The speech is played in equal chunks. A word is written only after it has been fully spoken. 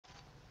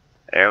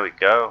There we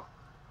go.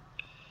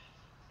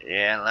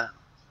 Yeah,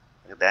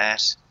 look at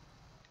that.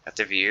 Got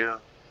the view.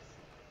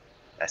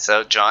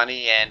 So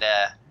Johnny and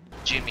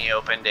Jimmy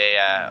opened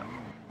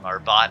or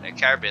bought a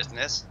car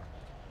business,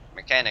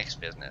 mechanics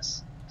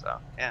business. So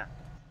yeah.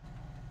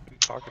 Who you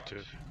talking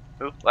to?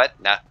 Who? What?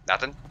 No,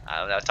 nothing.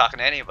 I'm not talking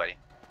to anybody.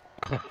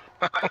 Who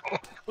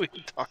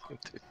you talking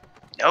to?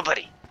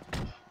 Nobody.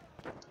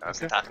 I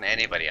wasn't Okay. talking to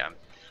anybody.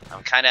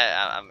 I'm kind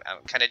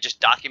of just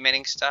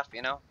documenting stuff,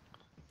 you know.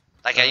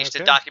 Like I used to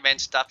Okay. document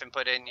stuff and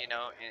put in, you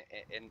know,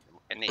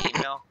 in the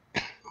email,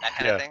 that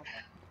kind of Yeah. thing.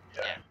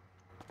 Yeah.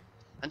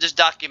 I'm just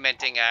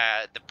documenting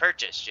the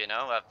purchase, you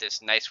know, of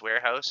this nice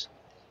warehouse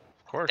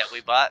Of course. that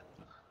we bought,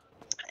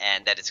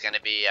 and that it's going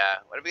to be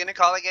what are we going to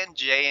call it again?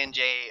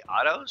 J&J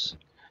Autos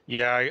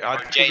Yeah, I or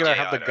figured I'd JJ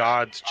have the Autos?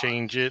 gods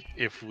change it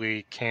if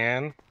we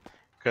can,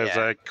 because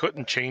Yeah. I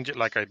couldn't change it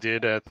like I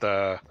did at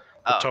the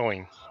Oh,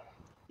 towing.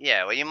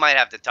 yeah. Well, you might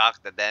have to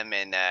talk to them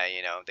and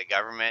you know, the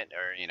government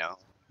or you know,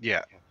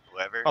 Yeah.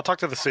 whoever. I'll talk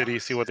to the city,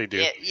 see what they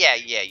do.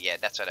 Yeah.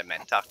 That's what I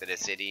meant. Talk to the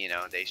city. You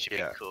know, they should be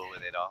Yeah. cool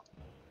with it all.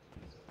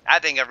 I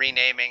think a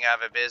renaming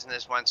of a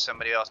business once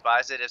somebody else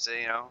buys it is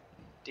a, you know,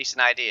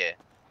 decent idea.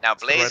 Now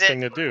It's the Blaze right It,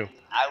 thing to do.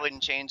 I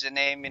wouldn't change the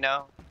name. You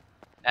know,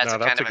 that's No, a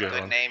kind that's a of a good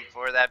good one. name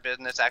for that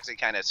business. Actually,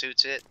 kind of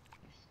suits it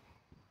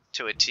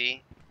to a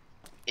T.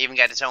 Even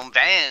got its own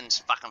vans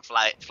fucking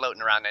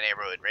floating around the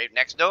neighborhood right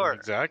next door.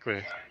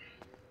 Exactly.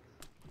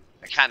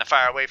 They're kind of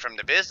far away from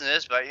the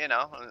business, but you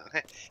know,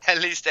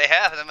 at least they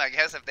have them. I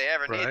guess if they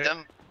ever need Right.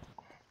 them,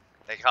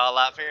 they call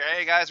up here.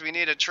 Hey guys, we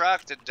need a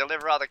truck to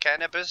deliver all the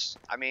cannabis.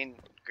 I mean,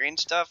 green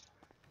stuff.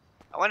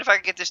 I wonder if I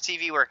can get this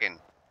TV working.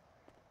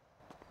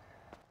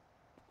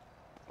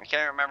 I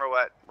can't remember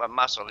what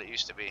muscle it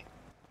used to be.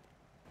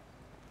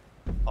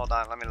 Hold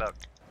on, let me look.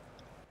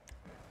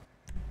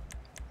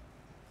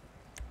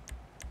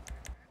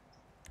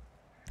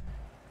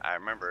 I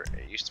remember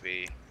it used to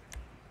be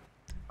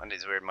one of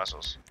these weird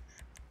muscles.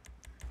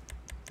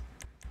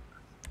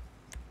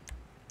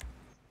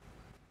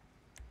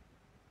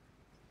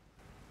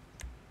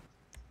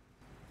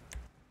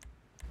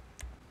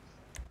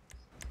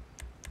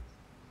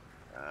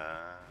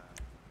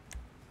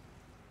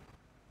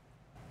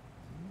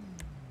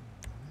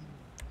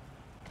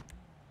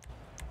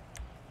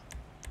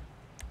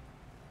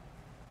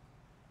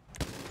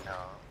 No.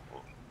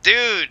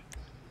 Dude,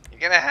 you're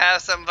gonna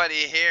have somebody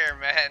here,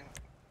 man.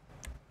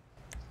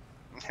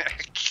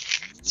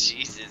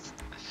 Jesus.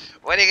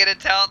 What are you gonna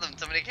tell them?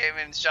 Somebody came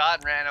in, shot,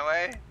 and ran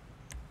away?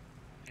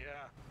 Yeah.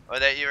 Or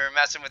that you were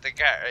messing with the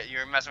car? You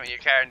were messing with your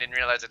car and didn't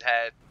realize it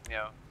had, you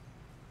know.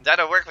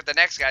 That'll work with the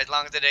next guy as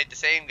long as it ain't the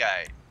same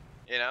guy,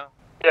 you know.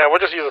 Yeah, we'll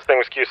just use the same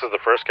excuse as the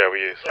first guy we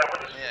used.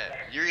 Yeah,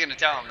 you're gonna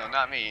tell him though,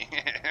 not me.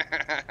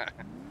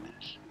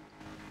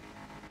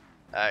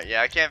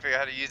 Yeah, I can't figure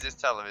out how to use this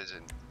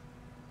television.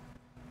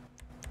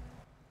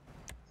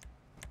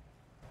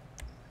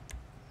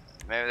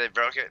 Maybe they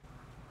broke it.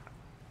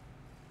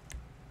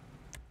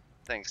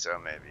 Think so,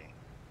 maybe.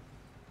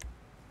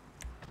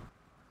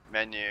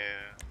 Menu.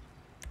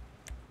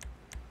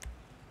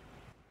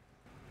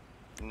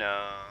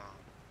 No.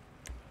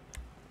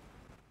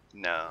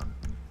 No.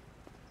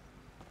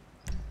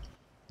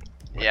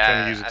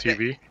 Can you use Yeah, a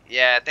TV?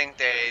 I think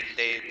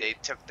they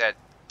took that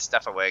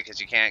stuff away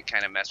because you can't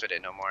kind of mess with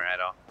it no more at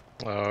all.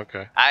 Oh,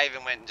 okay. I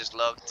even went and just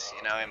looked,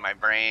 you know, in my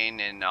brain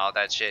and all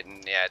that shit,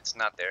 and yeah, it's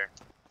not there.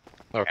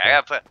 Okay.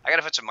 I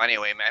gotta put some money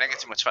away, man. I got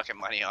too much fucking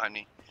money on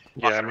me.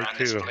 Yeah, Walking me around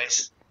too. this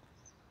place.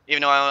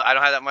 Even though I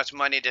don't have that much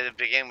money to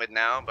begin with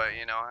now, but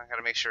you know, I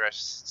gotta make sure I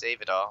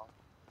save it all.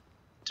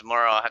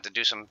 Tomorrow I'll have to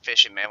do some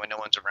fishing, man, when no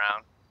one's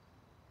around.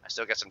 I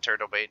still got some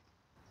turtle bait.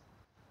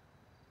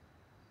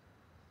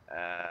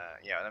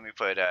 Yeah, let me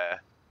put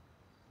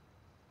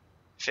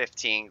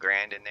 15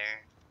 grand in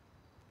there.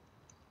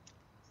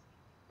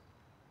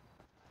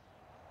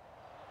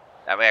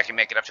 That way I can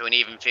make it up to an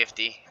even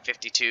 50,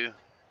 52.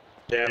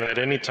 Yeah, and at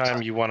any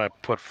time you want to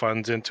put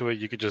funds into it,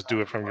 you could just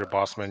do it from your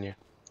boss menu.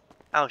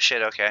 Oh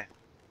shit, okay.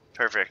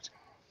 Perfect.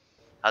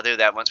 I'll do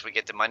that once we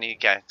get the money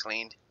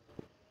cleaned.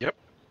 Yep.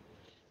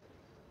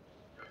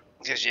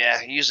 Because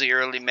yeah, usually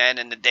early, man,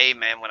 in the day,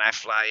 man, when I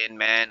fly in,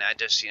 man, I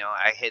just, you know,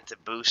 I hit the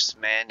boost,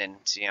 man, and,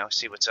 you know,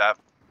 see what's up.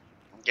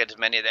 Get as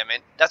many of them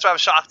in. That's why I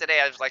was shocked today.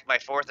 I was like my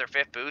 4th or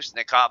 5th boost, and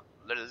the cop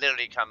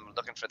literally come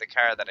looking for the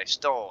car that I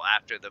stole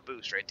after the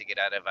boost, right, to get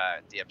out of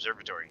the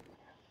observatory.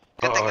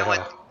 Good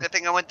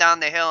thing I went down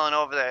the hill and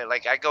over there.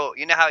 Like I go,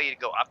 you know how you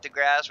go up the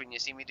grass when you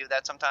see me do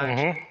that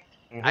sometimes.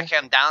 I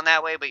came down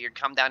that way, but you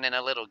come down in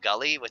a little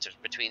gully, which is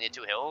between the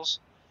two hills,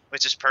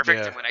 which is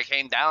perfect. Yeah. And when I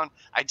came down,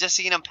 I just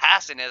seen him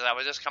passing as I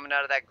was just coming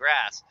out of that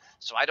grass.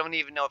 So I don't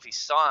even know if he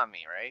saw me,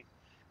 right?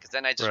 Because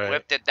then I just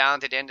whipped it down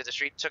to the end of the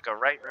street, took a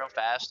right real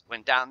fast,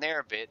 went down there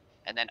a bit,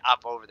 and then up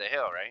over the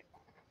hill, right?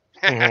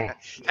 And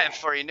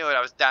before you knew it,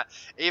 I was down.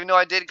 Even though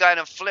I did kind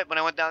of flip when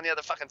I went down the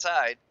other fucking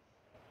side,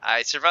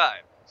 I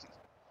survived.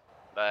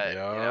 But, you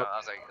know, I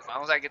was like, as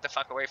long as I get the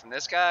fuck away from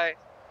this guy,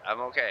 I'm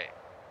okay.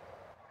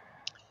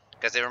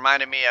 Because it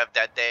reminded me of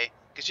that day.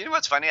 Because you know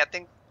what's funny? I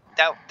think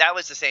that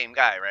was the same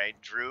guy, right?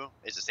 Drew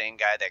is the same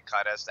guy that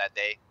caught us that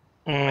day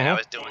when I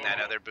was doing that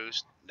other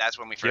boost. That's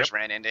when we first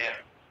ran into him.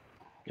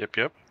 Yep.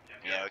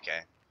 Yeah, okay.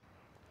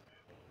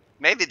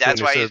 Maybe When that's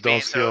he why says he's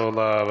being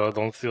so.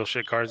 don't steal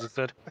shit cars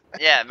instead.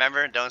 Yeah,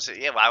 remember? Don't say.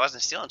 Yeah, well, I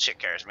wasn't stealing shit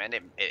cars, man.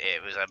 It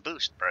was a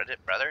boost,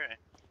 brother.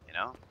 You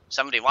know,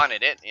 somebody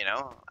wanted it. You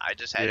know, I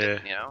just had to.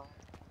 Yeah.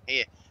 You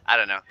know, I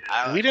don't know.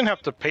 We didn't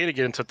have to pay to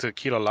get into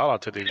Tequila Lala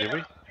today, did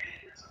we?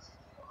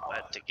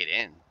 What, to get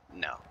in?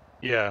 No.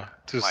 Yeah,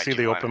 to Why'd see you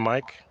the want open it?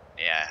 mic.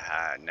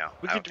 Yeah, no.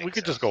 We I don't could think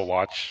so. just go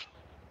watch.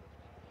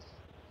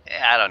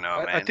 Yeah, I don't know,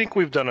 man. I think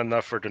we've done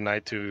enough for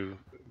tonight to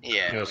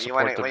Yeah,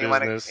 support the you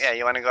want to. business. Yeah,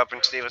 you want to go up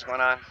and see what's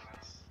going on.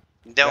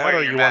 Don't That or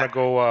worry, you're you want to back.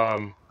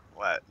 go?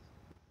 What?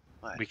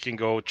 What? We can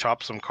go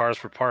chop some cars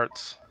for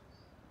parts.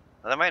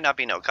 Well, there might not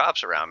be no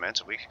cops around, man,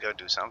 so we could go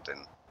do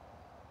something.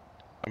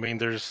 I mean,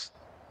 there's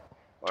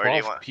Or do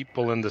you 12 want?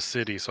 people in the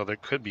city, so there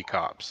could be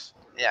cops.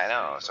 Yeah, I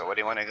know. So what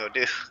do you want to go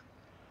do?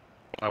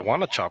 I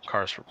want to chop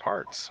cars for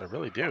parts. I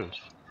really do.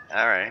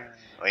 All right.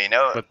 Well, you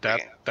know. But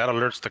that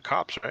alerts the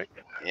cops, right?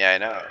 Yeah, I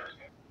know.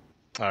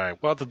 All right,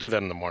 we'll have to do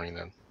that in the morning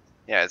then.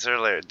 Yeah, it's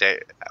earlier day.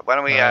 Why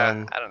don't we? I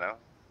don't know.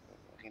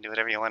 You can do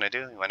whatever you want to do.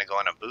 You want to go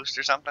on a boost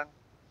or something?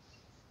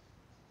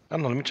 I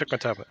don't know. Let me check my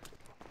tablet.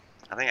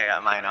 I think I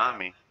got mine on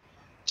me,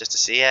 just to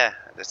see. Yeah,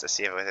 just to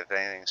see if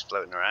anything's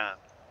floating around.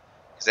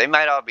 Cause they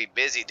might all be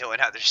busy doing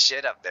other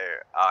shit up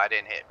there. Oh, I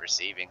didn't hit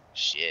receiving.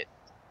 Shit.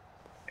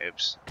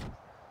 Oops.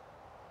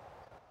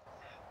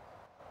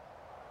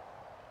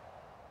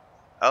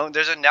 Oh,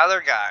 there's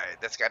another guy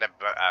that's got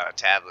a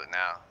tablet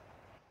now.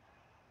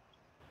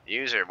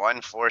 User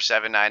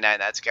 14799.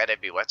 That's gotta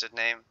be, what's his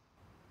name?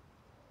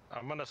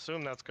 I'm gonna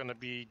assume that's gonna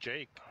be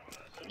Jake.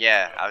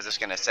 Yeah, I was just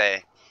gonna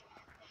say,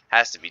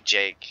 has to be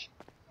Jake.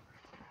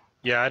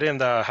 Yeah, I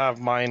didn't have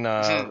mine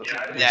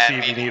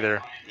receiving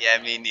either.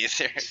 Yeah, me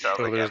neither. So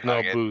there's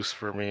no boost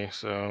for me.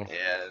 So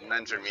yeah,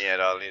 none for me at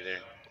all either.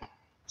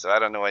 So I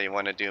don't know what you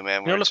want to do,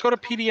 man. let's go to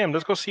PDM.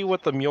 Let's go see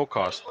what the mule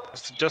costs.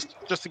 Just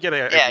to get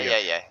an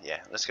idea. Yeah.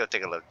 Let's go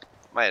take a look.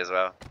 Might as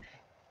well.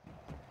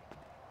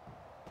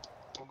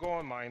 We'll go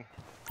on mine.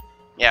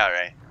 Yeah, all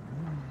right.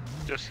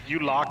 Just you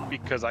lock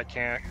because I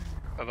can't.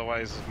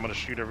 Otherwise, I'm gonna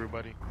shoot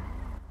everybody.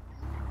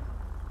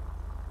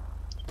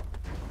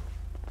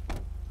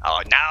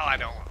 Oh, now I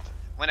don't.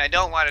 When I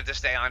don't want it to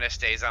stay on, it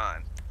stays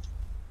on.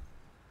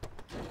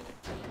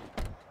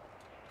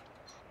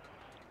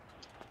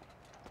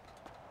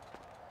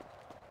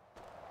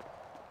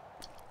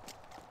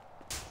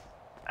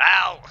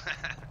 Ow!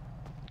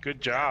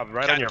 Good job,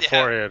 right on your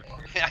forehead.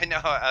 I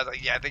know. I was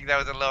like, yeah, I think that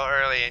was a little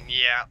early, and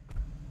yeah,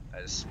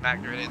 I just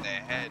smacked her in the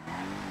head.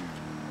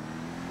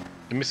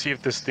 Let me see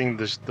if this thing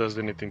does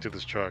anything to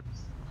this truck.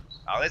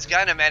 Oh, it's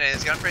gonna, man.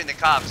 It's gonna bring the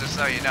cops, just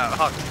so you know.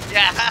 Oh,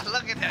 yeah,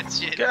 look at that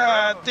shit.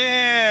 God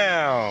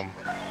damn!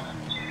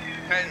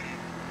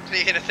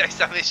 You're gonna say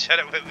somebody shut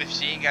up with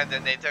machine guns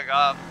and they took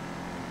off.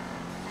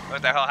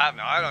 What the hell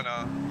happened? I don't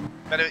know.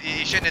 But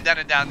you shouldn't have done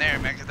it down there,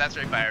 man, because that's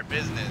right by our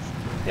business.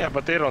 Yeah,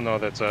 but they don't know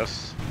that's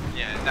us.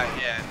 Yeah, not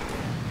yet.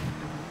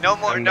 No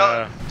more,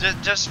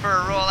 just for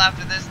a rule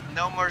after this,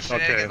 no more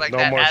shooting like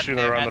that. No more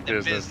shooting around the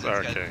business.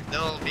 Okay.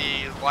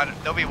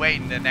 They'll be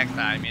waiting the next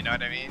time, you know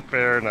what I mean?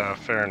 Fair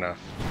enough.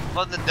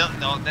 Well,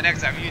 the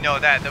next time, you know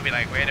that, they'll be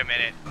like, wait a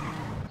minute.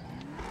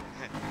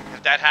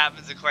 If that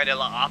happens quite a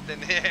lot often,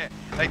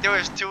 like there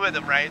was 2 of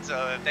them, right?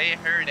 So if they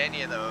heard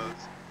any of those,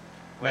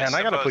 man,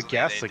 I gotta put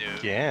gas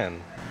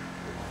again.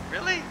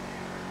 Really?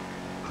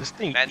 This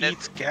thing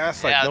eats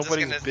gas like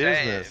nobody's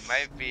business. Say, it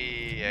might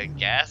be a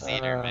gas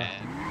eater,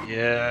 man.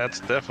 Yeah, it's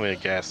definitely a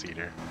gas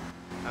eater.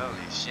 Holy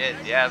shit,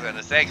 yeah, I was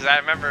gonna say, because I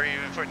remember you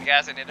putting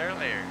gas in it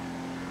earlier.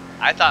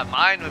 I thought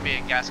mine would be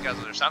a gas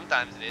guzzler.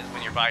 Sometimes it is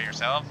when you're by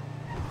yourself,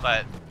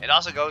 but it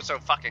also goes so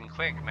fucking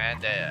quick, man,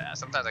 that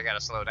sometimes I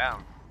gotta slow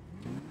down.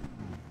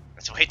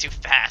 It's way too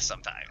fast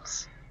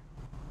sometimes.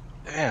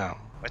 Damn.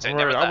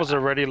 I was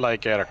already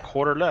like at a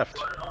quarter left.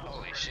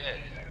 Holy shit.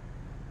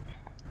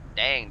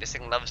 Dang, this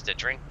thing loves to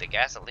drink the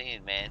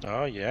gasoline, man.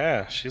 Oh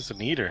yeah, she's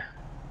an eater.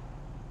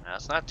 No,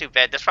 it's not too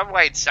bad. That's probably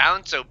why it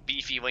sounds so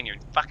beefy when you're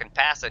fucking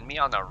passing me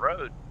on the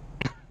road.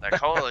 Like,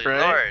 holy right?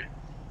 lord.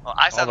 Well,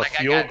 I sound like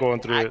I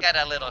got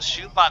a little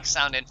shoebox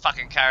sounding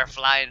fucking car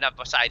flying up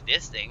beside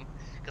this thing.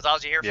 Because all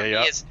you hear from me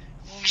is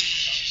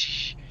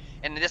whoosh,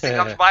 and this thing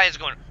comes by and it's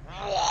going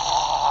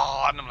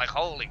whoa, and I'm like,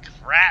 holy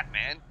crap,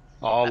 man.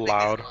 All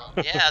loud.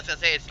 Yeah, I was gonna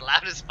say, it's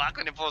loud as fuck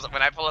when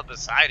I pull up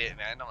beside it,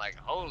 man. I'm like,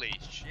 holy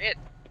shit.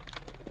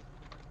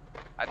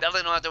 I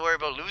definitely don't have to worry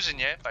about losing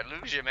you. If I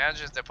lose you, man,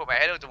 just to put my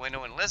head out the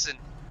window and listen.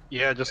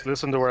 Yeah, just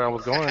listen to where I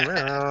was going.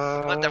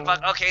 What the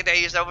fuck? Okay, there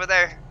he's over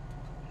there.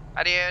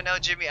 How do you know,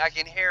 Jimmy? I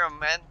can hear him,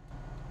 man.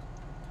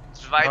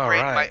 It's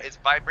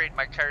vibrating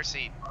my car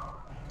seat.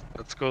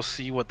 Let's go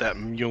see what that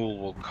mule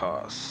will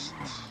cost.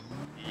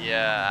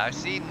 Yeah, I've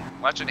seen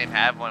what's her name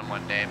have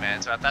one day,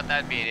 man. So I thought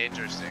that'd be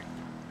interesting.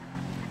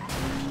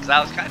 Cause I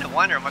was kind of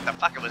wondering what the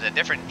fuck. It was a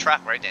different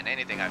truck, right, than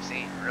anything I've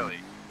seen, really.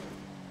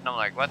 And I'm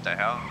like, what the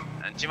hell?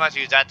 And she must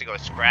use that to go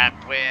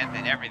scrap with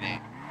and everything.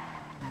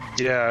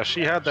 Yeah,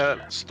 she had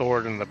that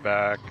stored in the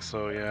back,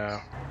 so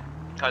yeah.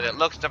 Because it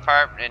looks the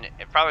part, and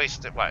it probably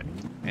what?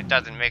 It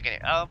doesn't make any.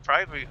 Oh,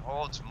 probably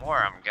holds more.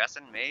 I'm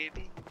guessing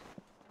maybe.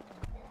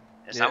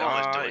 If someone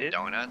was Yeah, doing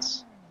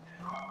donuts,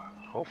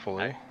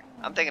 hopefully.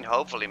 I'm thinking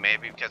hopefully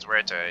maybe because we're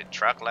at a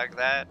truck like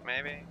that,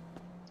 maybe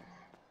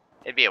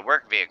it'd be a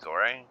work vehicle,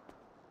 right?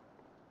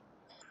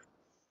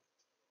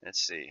 Let's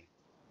see.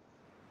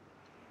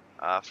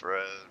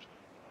 Off-road,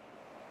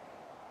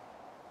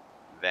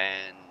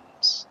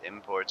 vans,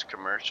 imports,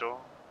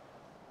 commercial,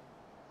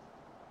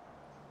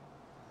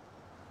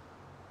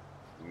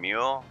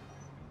 mule.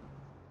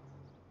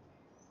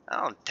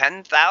 Oh,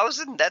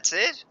 10,000? That's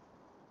it?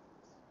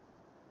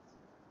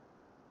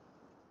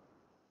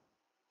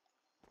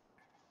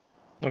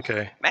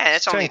 Okay. Man, It's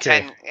it's only 10K.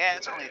 10. Yeah,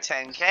 it's only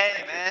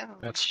 10K, man.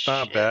 That's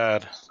not Shit.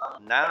 bad.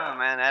 No,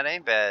 man, that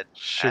ain't bad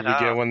Should at we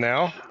get all. one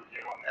now?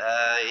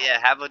 Yeah,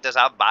 have it.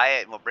 I'll buy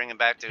it and we'll bring it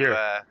back to. Here,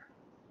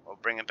 We'll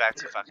bring it back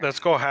to fucking. let's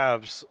go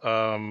halves.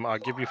 I'll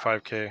give you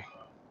 5K.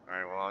 All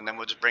right, well, and then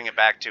we'll just bring it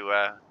back to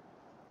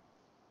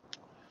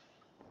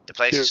the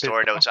place to Here.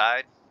 store it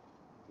outside.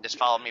 Just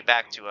follow me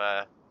back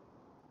to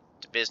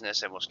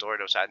business, and we'll store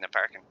it outside in the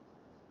parking.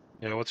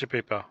 Yeah, what's your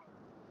PayPal?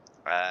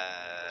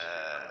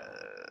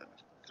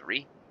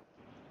 3.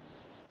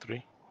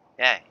 3.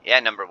 Yeah,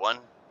 number 1.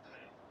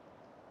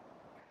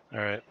 All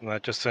right, and I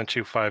just sent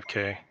you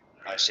 5K.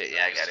 Oh shit,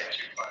 yeah, I got it.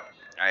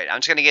 All right, I'm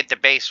just gonna get the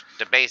base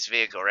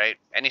vehicle, right?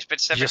 Any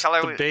specific Just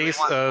color the we base.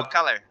 want? What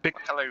color? Pick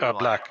What color do we want?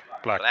 black.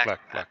 Black.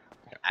 Yeah.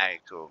 All right,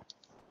 cool.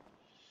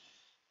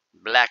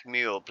 Black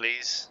mule,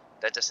 please.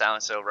 That just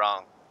sounds so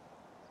wrong.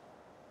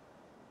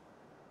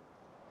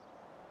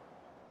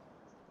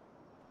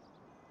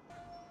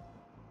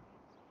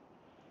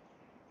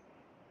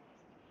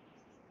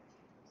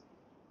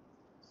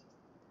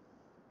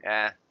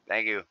 Yeah,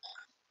 thank you.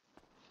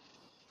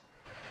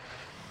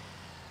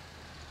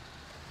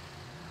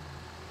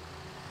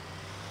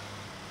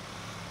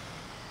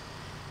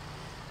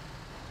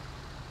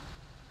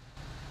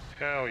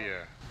 Hell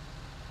yeah.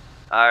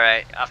 All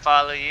right, I'll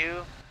follow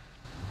you.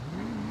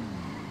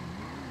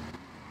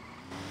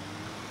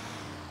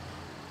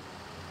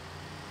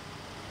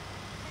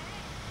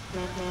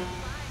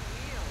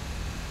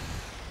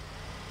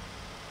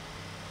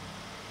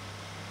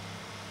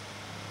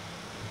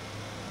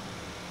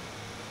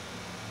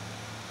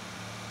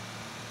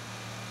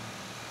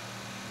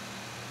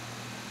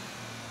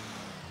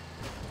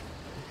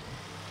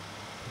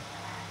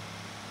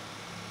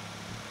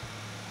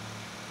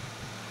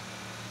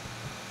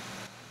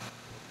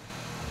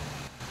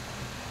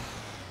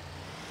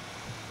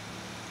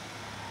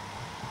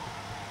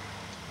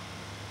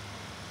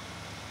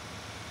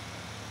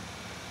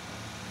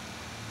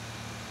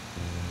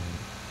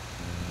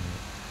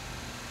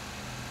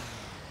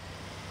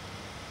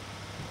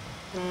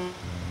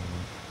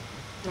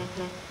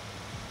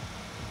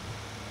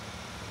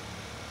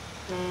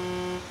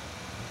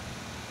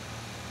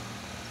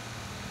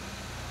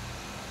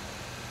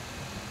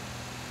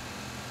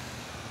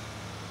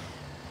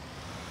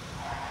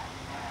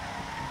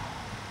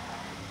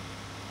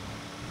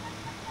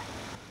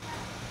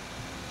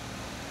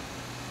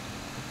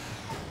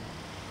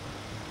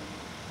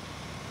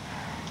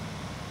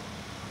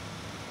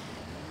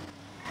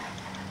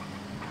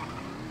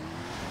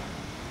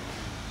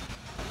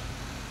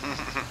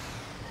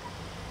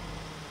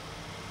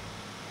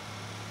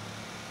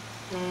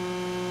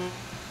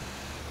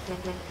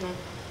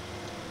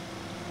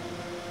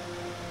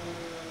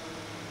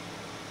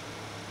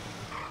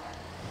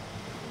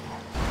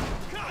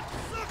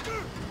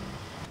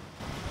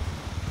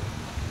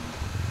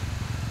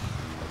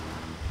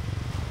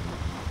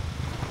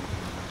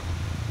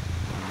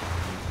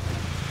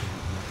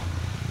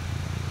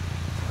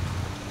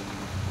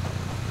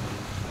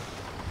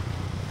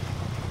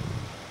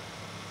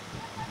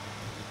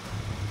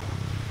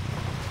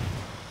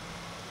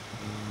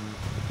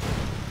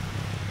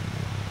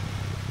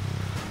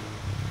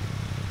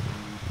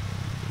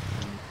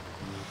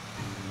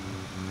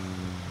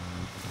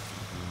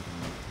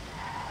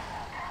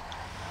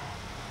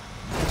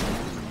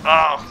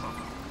 Oh,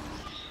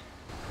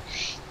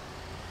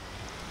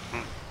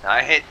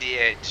 I hit the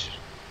edge.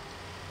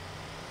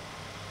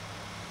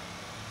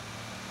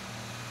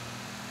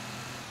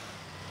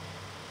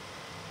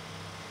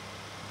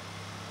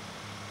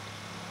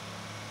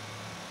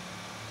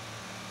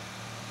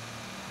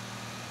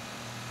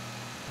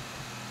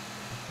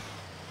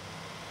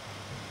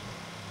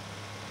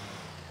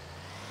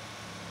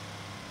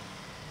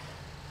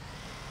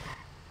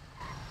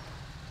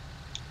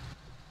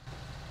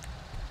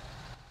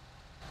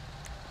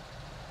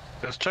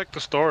 Let's check the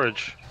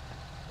storage.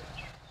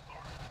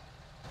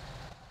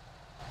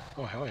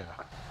 Oh, hell yeah.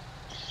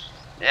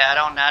 Yeah, I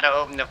don't know how to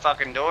open the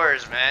fucking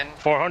doors, man.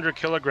 400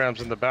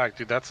 kilograms in the back,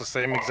 dude. That's the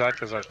same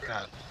exact as our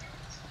stash.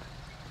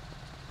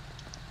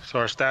 So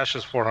our stash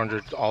is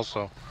 400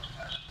 also.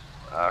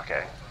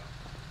 Okay.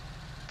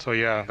 So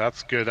yeah,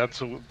 that's good.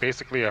 That's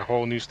basically a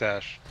whole new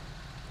stash.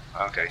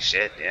 Okay,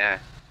 shit, yeah.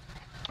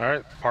 All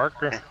right,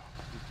 Parker.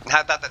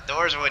 I thought the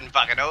doors wouldn't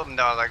fucking open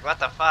though. I was like, what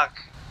the fuck?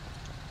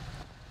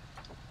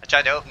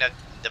 tried to open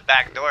the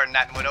back door and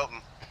nothing would open.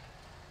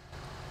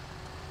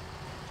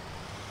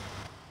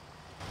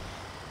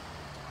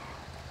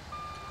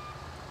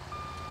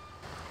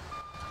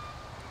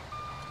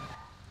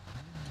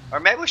 Or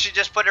maybe we should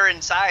just put her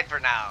inside for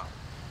now.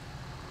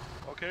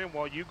 Okay,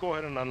 well, you go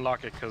ahead and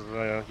unlock it, because,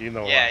 you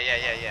know...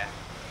 Yeah.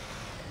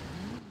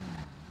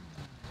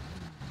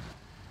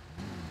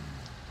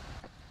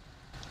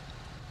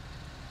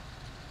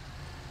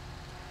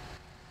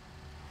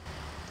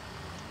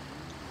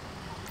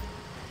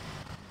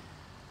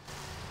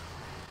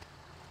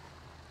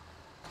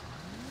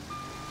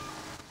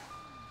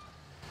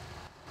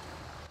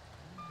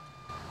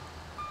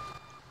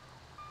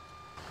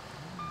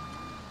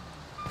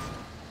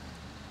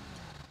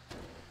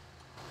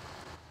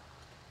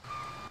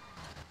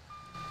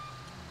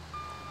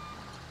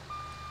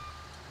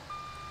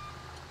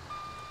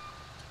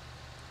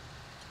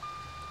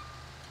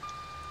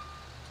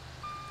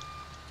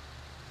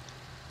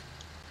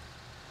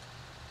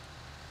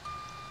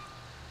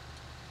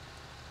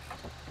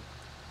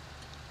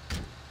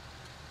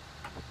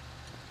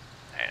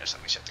 Just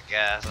let me shut the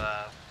gas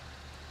off.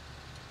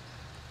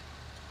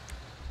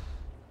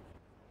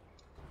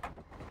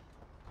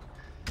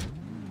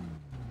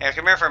 Here,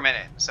 come here for a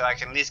minute, so I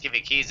can at least give you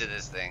keys to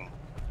this thing.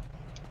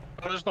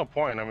 Well, there's no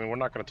point. I mean, we're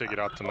not going to take it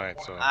out tonight,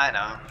 so... I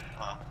know.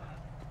 Well,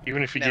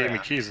 even if you gave me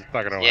keys, it's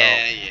not going to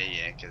help.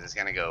 Yeah, because it's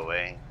going to go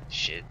away.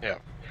 Shit. Yeah.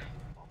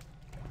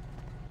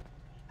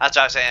 That's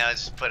what I was saying. I'll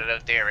just put it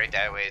out there, right?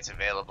 That way it's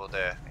available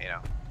to, you know,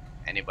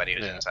 anybody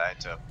who's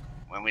inside. So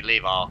when we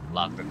leave, I'll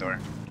lock the door.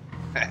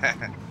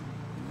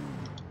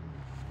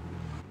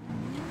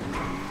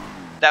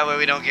 That way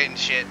we don't get in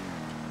shit.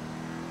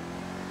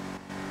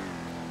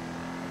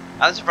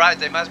 I'm surprised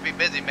they must be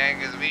busy, man,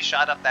 because we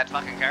shot up that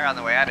fucking car on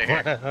the way out of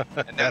here,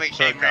 and then we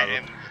came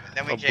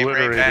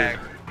right back.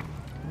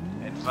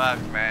 And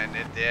fuck, man,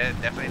 it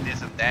definitely did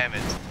some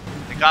damage.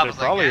 The cop was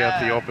probably like,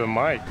 at the open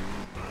mic.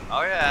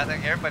 Oh yeah, I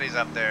think everybody's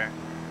up there.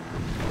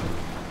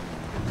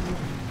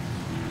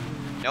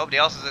 Nobody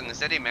else is in the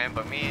city, man,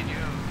 but me and you.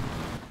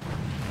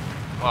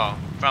 Well,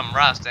 from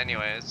Rust,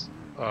 anyways.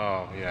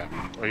 Oh yeah.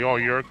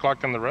 You're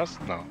clocking the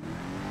rest? No.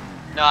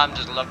 No, I'm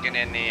just looking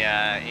in the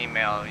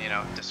email, you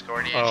know,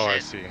 Discordia. Oh, shit. I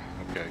see.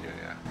 Okay,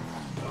 yeah.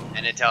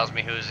 And it tells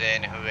me who's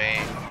in, who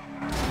ain't.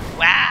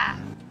 Wow!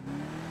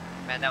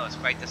 Man, that was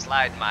quite the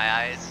slide in my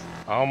eyes.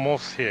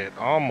 Almost hit.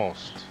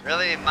 Almost.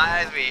 Really, in my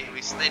eyes,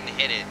 we slid and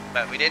hit it,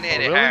 but we didn't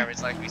hit it hard.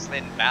 It's like we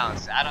slid and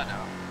bounced. I don't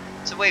know.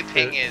 It's the way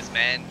ping is,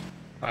 man.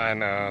 I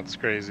know, it's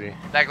crazy.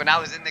 Like when I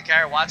was in the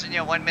car watching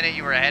you, 1 minute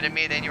you were ahead of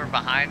me, then you were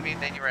behind me,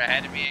 then you were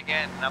ahead of me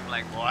again, and I'm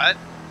like, what?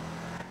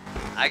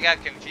 I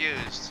got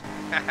confused.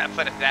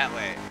 Put it that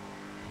way.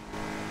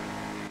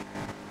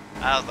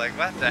 I was like,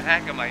 what the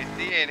heck am I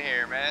seeing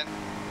here, man?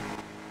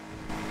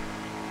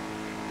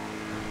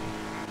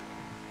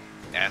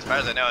 Yeah, as far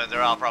as I know,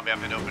 they're all probably up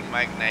at open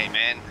mic night,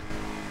 man.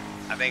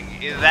 I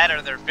think either that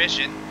or they're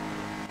fishing.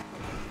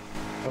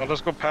 Well,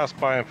 let's go pass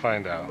by and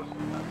find out.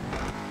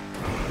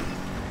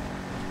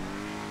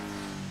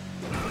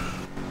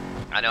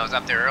 I know I was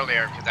up there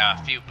earlier because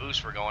a few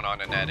boosts were going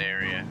on in that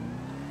area.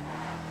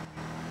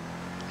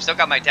 Still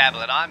got my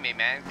tablet on me,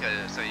 man,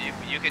 so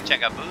you can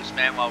check out boost,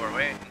 man, while we're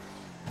waiting.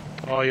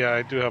 Oh yeah,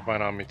 I do have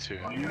mine on me too.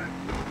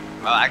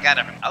 Oh, I got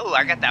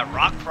that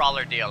rock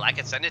crawler deal. I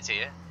can send it to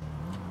you.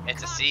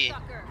 It's a C.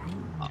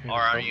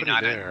 Or are you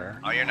not in?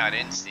 Oh, you're not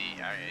in C.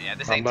 Yeah,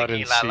 this ain't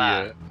Tequila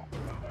La.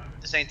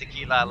 This ain't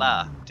Tequila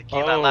La.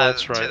 Tequila La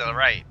is to the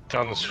right.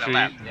 Down the street.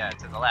 Yeah,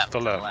 to the left. To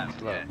the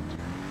left. Yeah.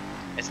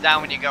 It's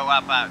down when you go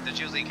up. There's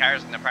usually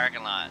cars in the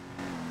parking lot.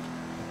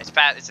 It's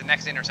the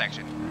next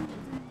intersection.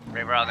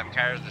 Right where all them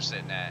cars are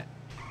sitting at.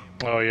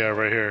 Oh yeah,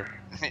 right here.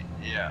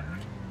 Yeah.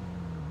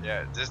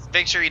 Yeah, just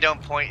make sure you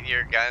don't point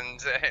your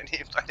guns at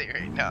anybody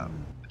right now.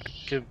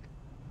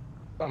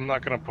 I'm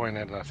not gonna point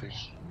at nothing.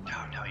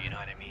 No, you know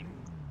what I mean.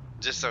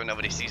 Just so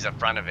nobody sees up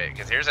front of it,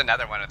 because here's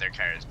another one of their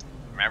cars.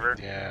 Remember?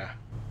 Yeah.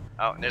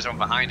 Oh, and there's one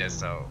behind us,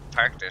 so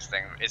park this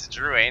thing. It's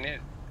Drew, ain't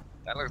it?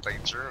 That looks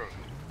like Drew.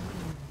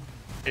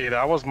 Hey,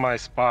 that was my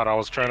spot. I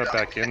was trying to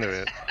back into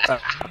it.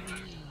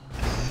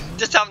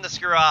 Just tell him to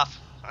screw off.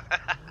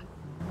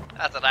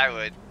 That's what I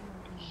would.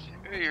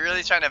 Are you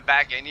really trying to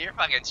back in? You're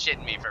fucking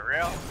shitting me, for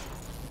real?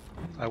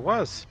 I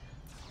was.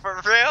 For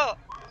real?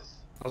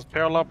 I was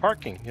parallel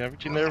parking. You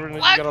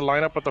gotta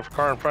line up with the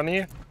car in front of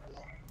you?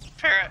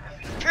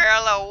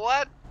 Parallel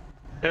what?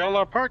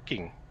 Parallel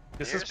parking.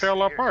 This is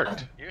parallel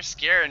parked. You're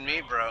scaring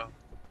me, bro.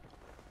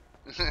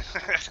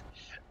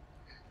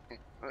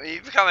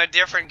 You become a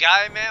different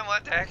guy, man?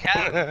 What the heck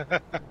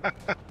happened?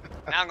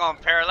 Now I'm going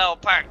parallel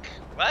park.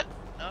 What?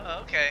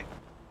 Oh, okay.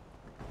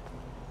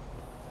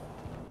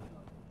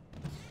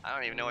 I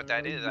don't even know what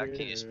that is.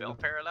 Can you spell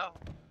parallel?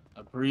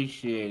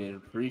 Appreciate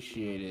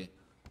it.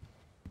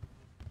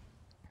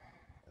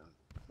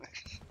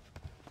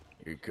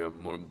 Here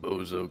come more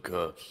bozo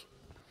cuffs.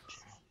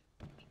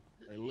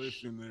 Hey,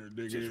 listen there,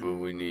 dig Just in. what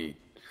we need.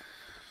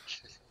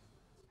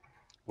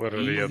 What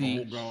are the other?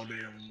 Oh,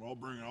 goddamn. I'll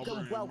bring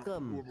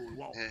Welcome.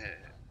 it.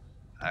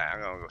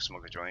 I'm gonna go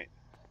smoke a joint.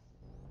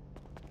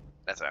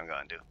 That's what I'm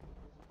going to do.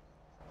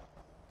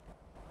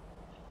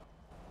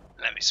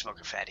 Let me smoke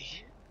a fatty.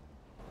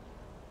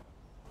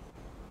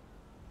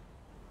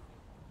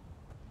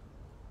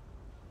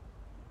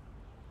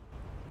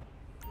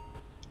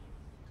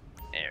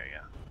 There we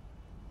go.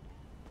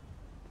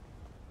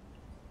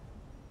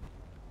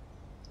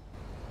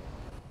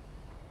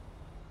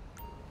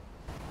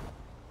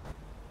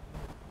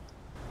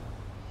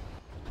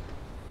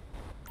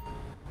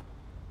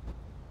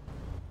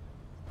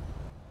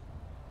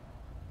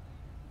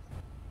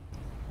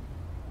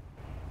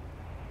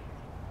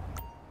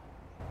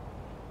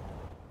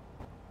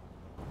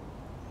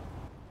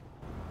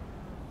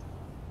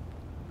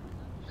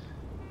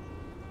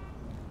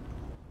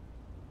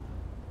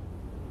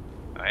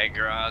 Hey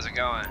girl, how's it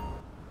going?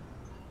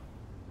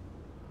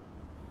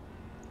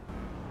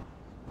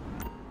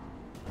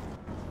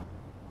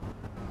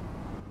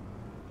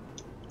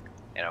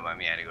 You don't mind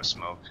me, I had to go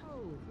smoke.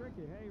 Oh, it's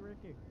Ricky. Hey,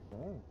 Ricky.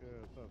 Oh, good.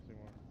 What's up,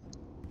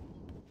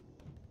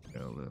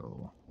 Seymour?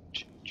 Hello.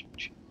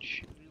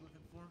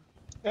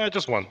 Yeah,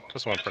 just one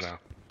for now.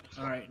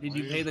 All right. Did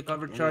you pay the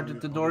cover charge at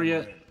the door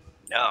yet?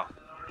 No.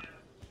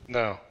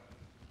 No.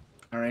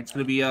 All right. It's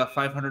gonna be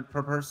 500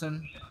 per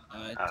person.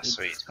 It's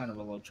sweet. kind of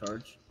a low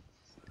charge.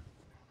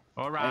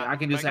 All right. I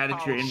can just add it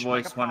to your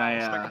invoice when I.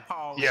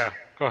 Yeah,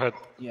 go ahead.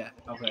 Yeah.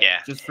 Okay. Yeah.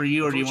 Just for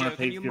you, or do you want to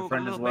pay for your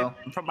friend as well?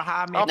 From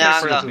behind me. I'll No, pay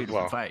I'm for not. his as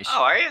well.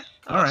 Oh, are you?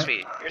 All Oh, right.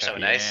 sweet. You're so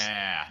nice.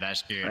 Yeah,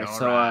 that's good. All right. All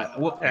So right.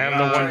 what? And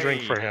the one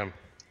drink for him.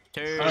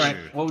 Two. All right.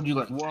 What would you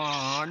like?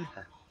 One.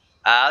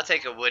 I'll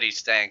take a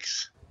Woody's,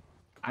 thanks.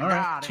 All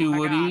right. 2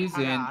 Woodies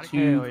and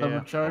 2 cover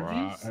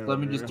charges. Alright, Let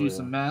me hell just yeah. do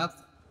some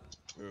math.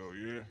 Hell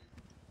yeah.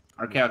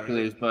 Our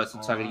calculator's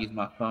busted, so I gotta use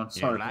my phone.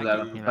 Sorry like for that.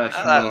 it, I'm you like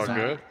professional. All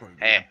good.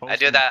 Hey, I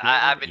do that.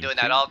 I've been doing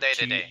that all day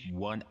today.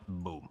 1,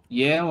 boom.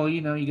 Yeah, well, you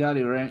know, you got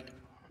it, right?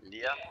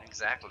 Yeah,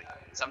 exactly.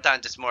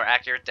 Sometimes it's more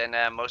accurate than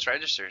most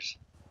registers.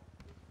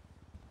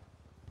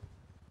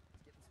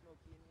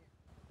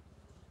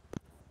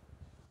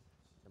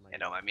 You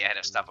know, I mean, I had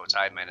to stop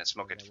outside, man, and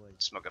smoke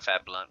a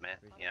fat blunt, man.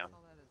 You know.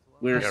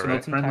 We're Yeah, smoke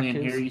right. friendly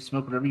in here. You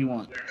smoke whatever you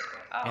want.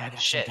 Oh Yeah,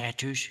 that's shit! some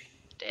tattoos.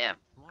 Damn,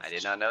 I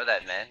did not know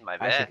that, man. My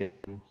bad.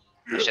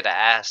 You should have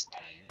asked.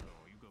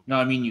 No,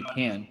 I mean you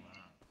can.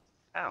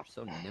 Oh,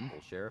 So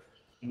nimble, Sheriff.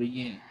 But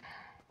yeah.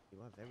 You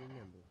are very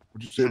nimble.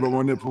 What'd you say about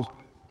my nipples?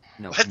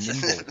 No, what?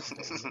 nimble.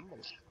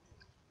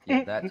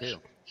 Yeah, that too.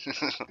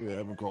 Yeah, I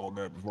haven't called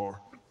that before.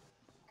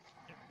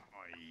 Oh,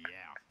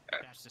 yeah.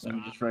 That's the Let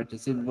me spot. just write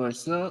this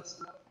invoice up.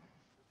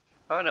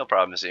 Oh, no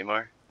problem,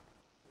 Seymour.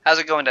 How's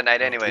it going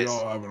tonight, anyways?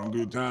 Y'all having a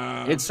good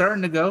time? It's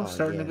starting to go. Oh,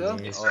 starting to go.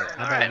 man. All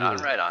right on,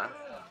 right on.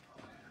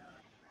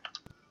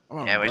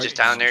 I'm Yeah, we're great. just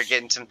down there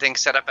getting some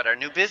things set up at our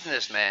new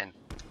business, man.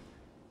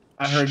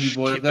 I heard you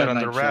boys Keep got that a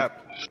under night shift.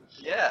 wrap.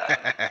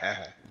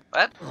 Yeah.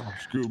 What? Oh,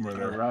 excuse me All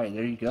there. right,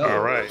 there you go. All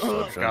right.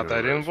 Sucks Got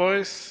that under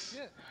invoice?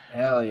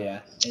 Hell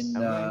yeah. And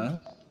I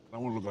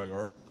want to look like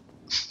her.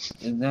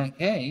 in that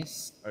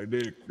case, Hey,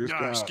 Dick, this No,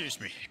 guy. excuse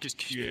me.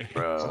 Excuse me.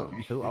 Bro,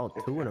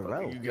 Two in a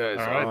row. you guys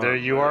All right, there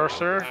you are,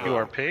 sir. You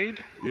are Bro.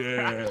 paid.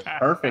 Yeah.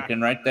 perfect.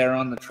 And right there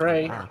on the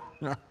tray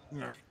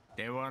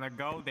They want to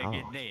go, they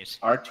get this.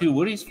 are 2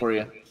 Woodies for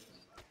you.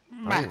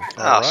 Oh,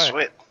 right.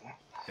 sweet.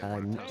 You're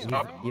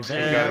You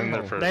very got in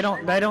there nimble. first. They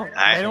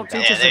don't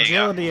teach Yeah, us there you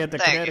go. agility at the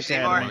Thank cadet you,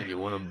 Seymour. academy. You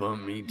want to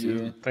bump me Yeah.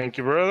 too? Thank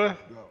you, brother.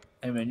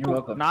 Hey man, you're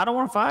welcome. No, I don't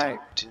want to fight.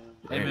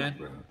 Hey man.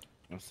 Bro.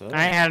 What's up?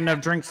 I ain't had enough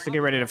drinks to get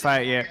ready to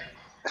fight yet.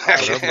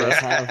 Let's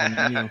have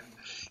them, you know.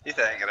 You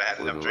think I ain't gonna have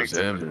enough What's drinks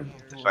to happening?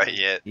 fight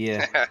yet?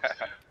 Yeah.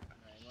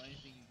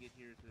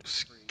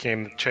 Just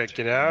came to check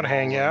it out,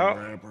 hang out,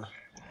 Rapper.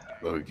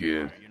 Fuck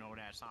yeah. You know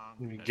that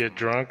song? get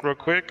drunk real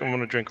quick. I'm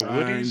gonna drink a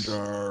Woody's.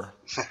 Anger.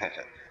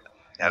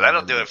 Yeah,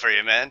 that'll do it for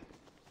you, man.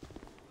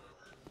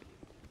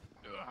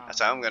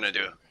 That's how I'm gonna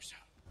do.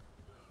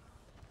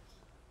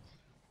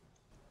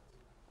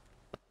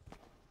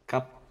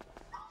 Cup.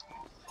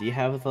 Do you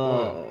have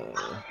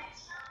the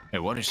Hey,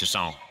 what is the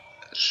song?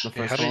 the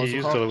Hey, first how do one? you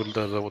use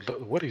the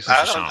Woody's?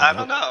 I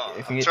don't know.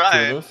 If I'm you get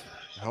trying. 2 of those.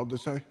 How'd they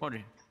say? What?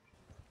 Is...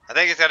 I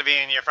think it's gotta be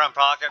in your front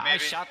pocket, I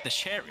maybe. shot the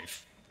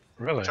sheriff.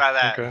 Really? Try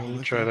that. Okay, let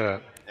me try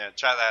that. Yeah,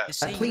 try that.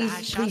 See, I Please,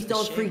 shot please the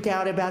don't sheriff. freak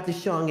out about the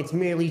song. It's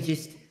merely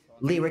just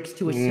lyrics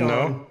to a song.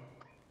 No.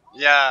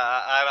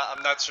 Yeah,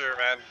 I'm not sure,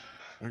 man.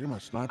 I get my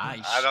sniper.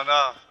 I don't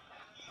know.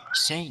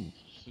 Sing.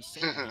 He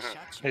said he shot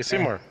you. Hey,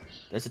 Seymour.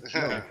 There's a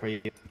track for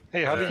you.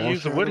 Hey, how do you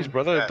use the Woody's,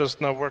 brother? It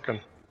does not working.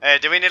 Hey,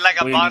 do we need like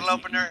a What do you bottle need?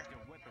 opener?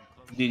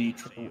 Did you?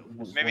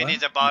 Maybe it what?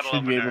 needs a bottle You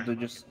should be opener. able to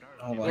just.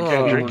 Hold on. I you can't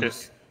should be drink able it.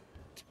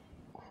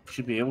 to-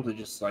 Should be able to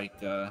just like.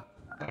 I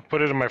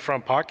put it in my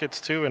front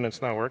pockets too, and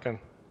it's not working.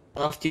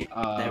 Left you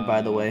there,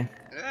 by the way.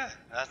 Yeah,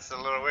 that's a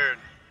little weird.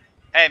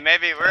 Hey,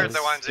 maybe we're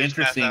the ones who's messed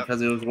Interesting up.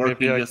 because it was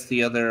working Maybe I- just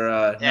the other.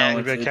 Yeah, no,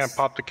 Maybe I it's, can't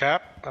pop the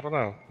cap. I don't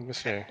know. Let me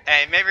see.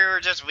 Hey, maybe we're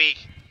just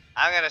weak.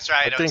 I'm gonna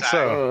try it I think outside.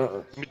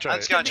 so. Let me try I'm it.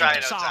 just gonna try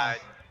it Delete that outside.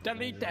 song.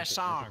 Delete that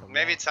song.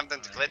 Maybe it's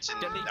something's glitching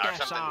Delete or that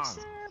something's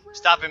song.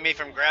 stopping me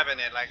from grabbing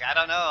it. Like I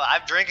don't know.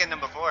 I've drinking them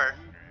before,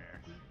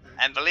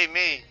 and believe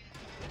me,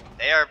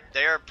 they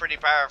are pretty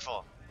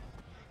powerful.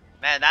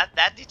 Man, that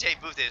DJ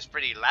booth is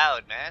pretty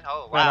loud, man.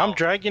 Oh wow. Man, I'm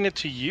dragging it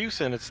to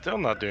use and it's still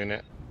not doing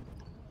it.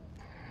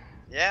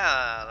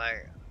 Yeah,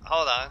 like,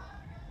 hold on.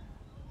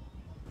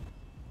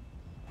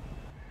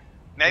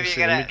 Maybe you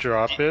Let gotta. me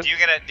drop it. Do you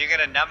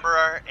get a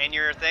number in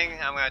your thing?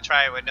 I'm gonna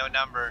try it with no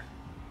number.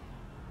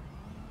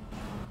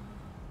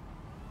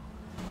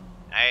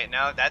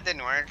 No, that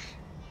didn't work.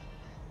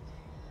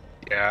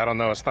 Yeah, I don't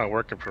know. It's not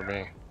working for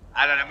me.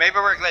 I don't know. Maybe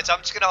we're glitch. I'm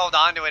just gonna hold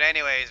on to it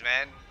anyways,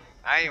 man.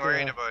 I ain't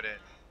worried Yeah. about it.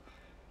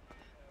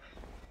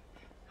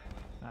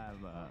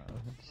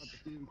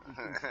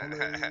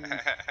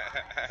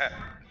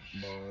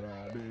 But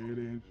I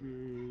didn't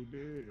shoot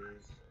it.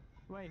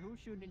 Wait, who's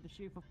shooting the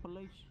chief of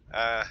police?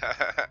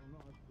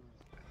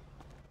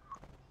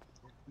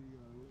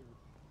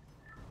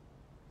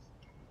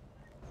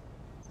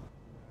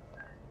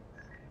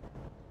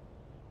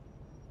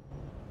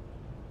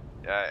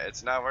 Yeah,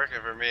 it's not working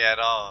for me at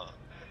all.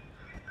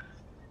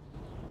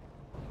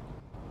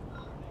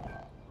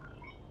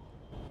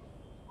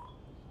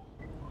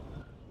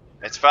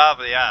 It's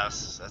probably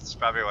us. That's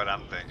probably what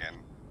I'm thinking.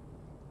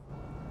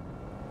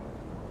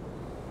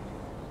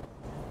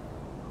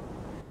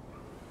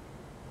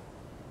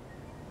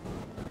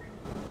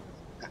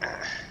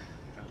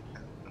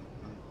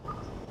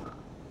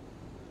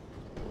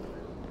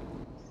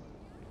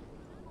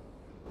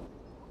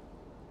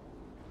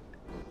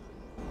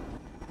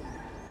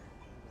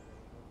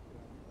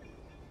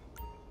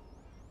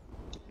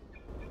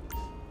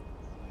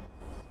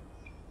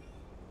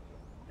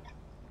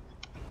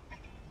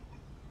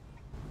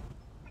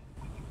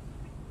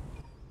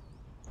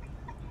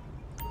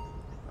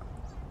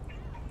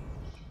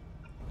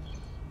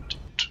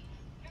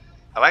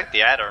 I like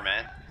the adder,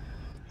 man.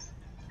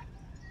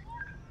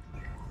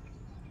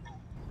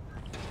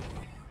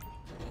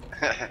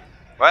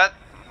 What?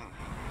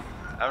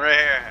 I'm right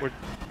here.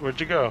 Where'd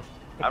you go?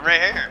 I'm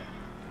right here.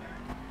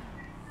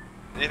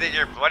 You think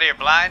what are you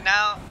blind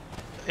now?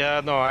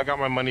 Yeah, no, I got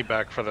my money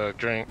back for the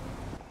drink.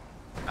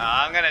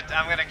 I'm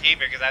gonna keep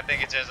it because I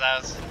think it's just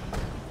us.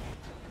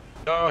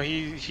 No,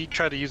 he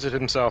tried to use it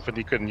himself and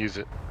he couldn't use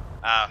it.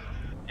 Oh,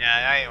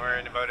 yeah, I ain't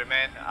worrying about it,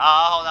 man.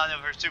 I'll hold on to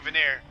it for a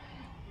souvenir.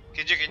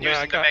 Cause you can use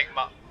them to make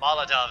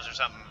Molotovs or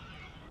something.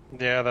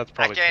 Yeah, that's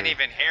probably I can't true.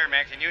 even hear,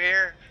 man. Can you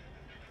hear?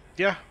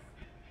 Yeah.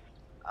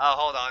 Oh,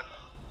 hold on.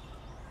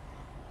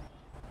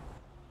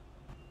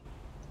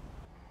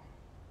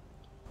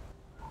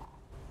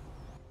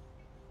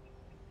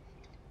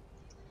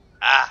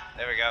 Ah,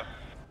 there we go.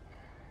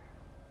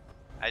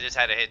 I just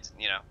had to hit,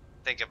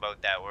 think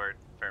about that word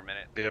for a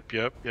minute.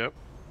 Yep.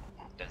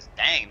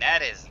 Dang,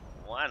 that is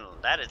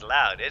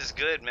loud. It is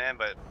good, man,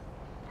 but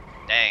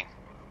dang.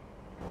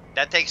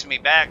 That takes me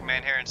back,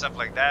 man, hearing stuff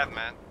like that,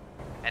 man.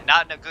 And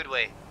not in a good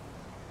way.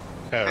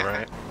 Yeah,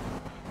 right.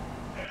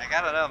 Like,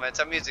 I don't know, man.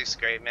 Some music's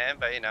great, man,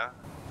 but, I don't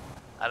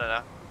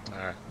know.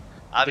 Alright.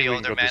 I'll be think we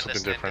can older, go do man, something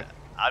listening different.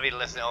 I'll be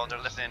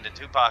listening to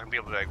Tupac, and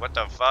people be like, what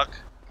the fuck?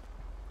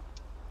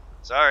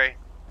 Sorry.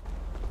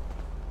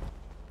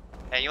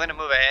 Hey, you want to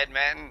move ahead,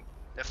 man?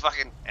 The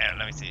fucking...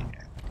 let me see.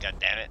 God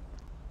damn it.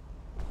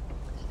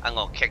 I'm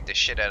gonna kick the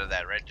shit out of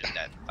that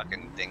that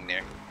fucking thing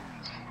there.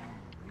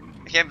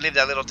 I can't believe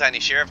that little tiny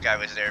sheriff guy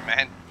was there,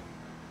 man.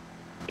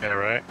 Yeah,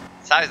 right.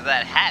 Size of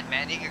that hat,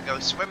 man. He could go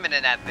swimming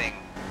in that thing.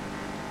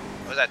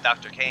 Was that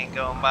Dr. Kane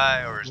going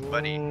by, or his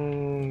buddy?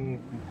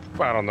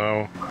 I don't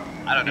know.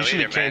 I don't know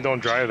Usually either, Kane man. don't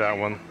drive that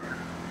one.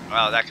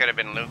 Well, that could have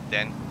been Luke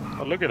then.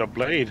 Oh, look at a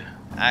blade.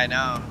 I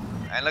know.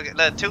 And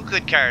look, two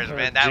good cars,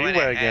 man. That one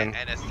G-Wagon.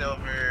 and a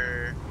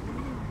silver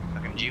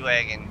fucking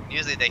G-Wagon.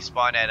 Usually they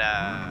spawn at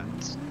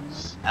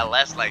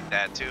LS like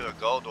that too, a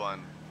gold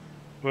one.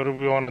 What do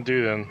we want to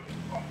do then?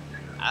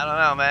 I don't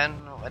know, man.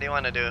 What do you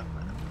want to do?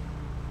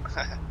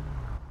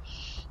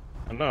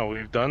 No,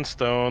 we've done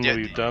stone, Yeah,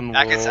 we've done wool.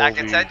 I can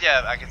send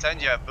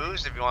you a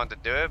boost if you want to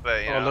do it,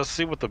 but Oh, let's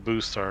see what the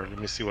boosts are. Let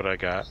me see what I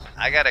got.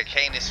 I got a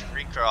Canis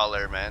free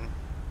crawler, man.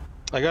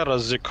 I got a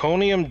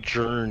zirconium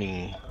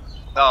journey.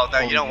 Oh, no,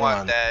 you don't 41.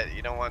 want that.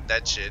 You don't want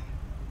that shit.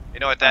 You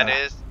know what that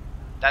is?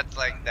 That's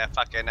like that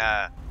fucking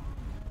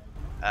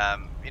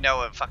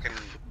fucking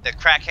the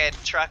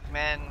crackhead truck,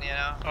 man.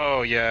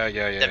 Oh yeah.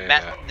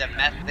 The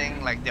meth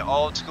thing, like the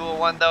old school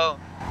one though.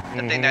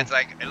 The thing that's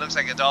like, it looks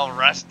like it's all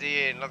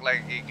rusty and look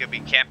like you could be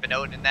camping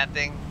out in that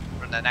thing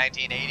from the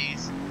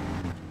 1980s.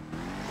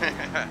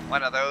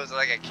 One of those,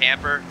 like a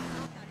camper.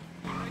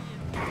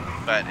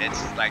 But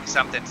it's like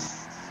something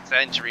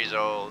centuries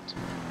old.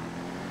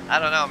 I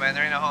don't know, man.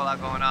 There ain't a whole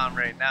lot going on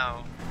right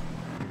now.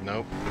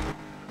 Nope.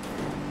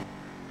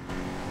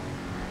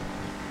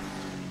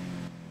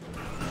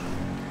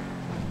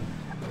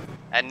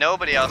 And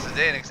nobody else is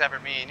in except for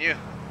me and you.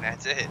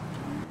 That's it.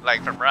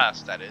 Like from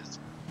Rust, that is.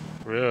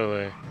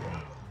 Really?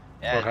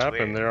 Yeah, What it's happened?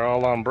 weird. They're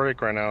all on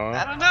break right now, I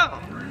huh? don't know.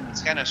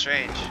 It's kind of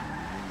strange.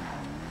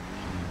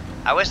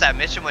 I wish that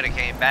mission would have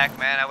came back,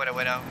 man. I would have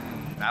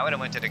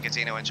went to the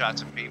casino and shot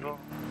some people.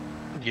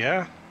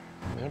 Yeah,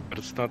 but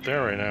it's not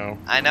there right now.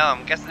 I know.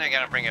 I'm guessing they're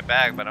gonna bring it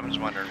back, but I'm just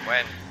wondering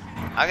when.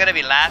 I'm gonna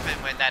be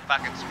laughing when that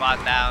fucking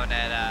spot down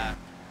at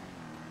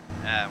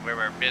where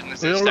our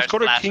businesses You know, let's start go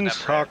to flashing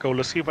King's up red. Taco.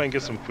 Let's see if I can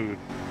get some food.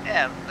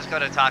 Yeah, let's go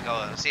to Taco.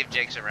 Let's see if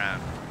Jake's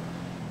around.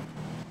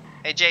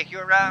 Hey Jake, you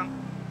around?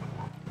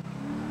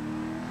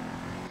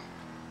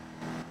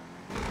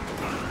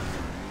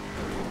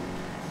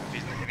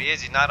 If he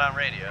is, he's not on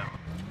radio.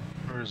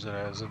 Where is it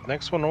at? Is it the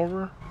next one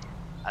over?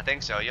 I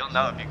think so. You'll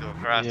know if you go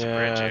across the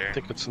bridge Yeah, here. I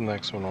think it's the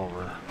next one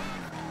over.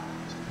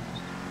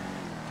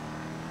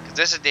 Cause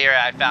this is the area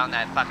I found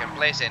that fucking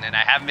place in, and I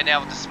haven't been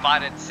able to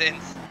spot it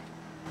since.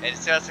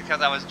 It's just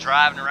because I was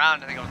driving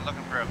around. I think I was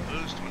looking for a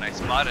boost when I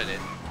spotted it.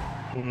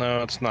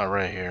 No, it's not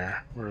right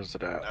here. Where is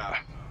it at?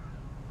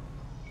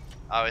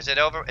 Oh, is it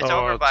over? It's Oh,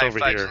 over it's by over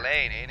Fudge here.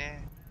 Lane, ain't it?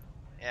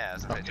 Yeah,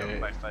 it's over Okay.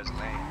 by Fudge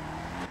Lane.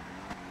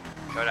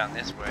 Go down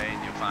this way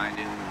and you'll find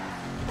it.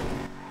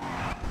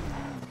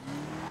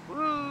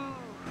 Woo!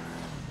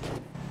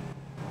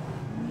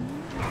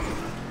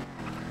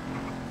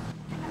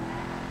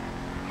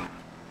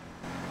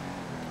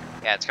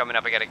 Yeah, it's coming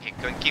up. I gotta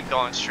keep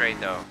going straight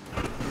though.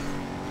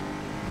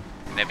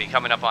 And it'll be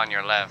coming up on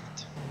your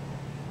left.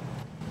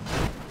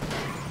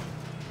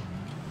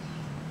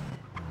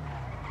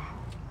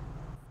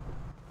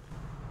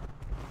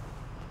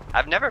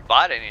 I've never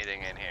bought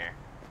anything in here.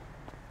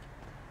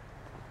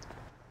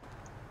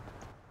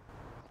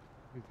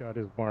 He's got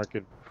his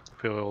market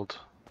filled.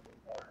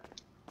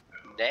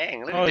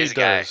 Dang, look Oh, at he this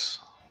guy. does.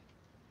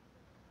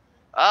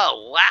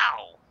 Oh,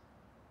 wow.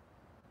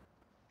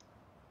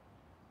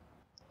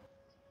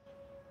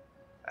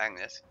 Hang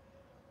this.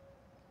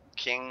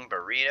 King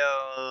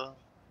burrito.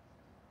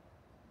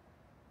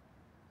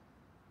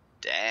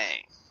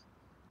 Dang.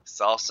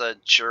 Salsa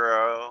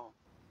churro.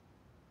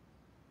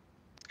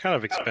 Kind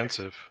of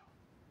expensive.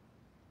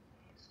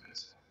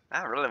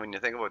 Not really when you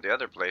think about the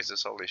other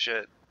places. Holy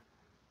shit.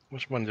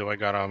 Which one do I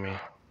got on me?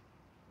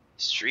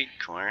 Street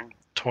corn.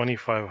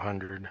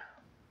 2,500.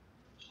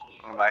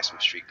 I'm gonna buy some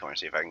street corn,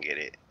 see if I can get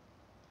it.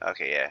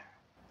 Okay, yeah.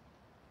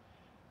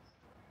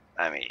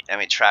 Let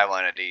me try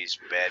one of these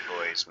bad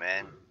boys,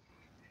 man.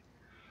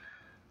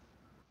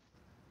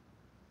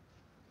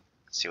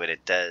 See what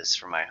it does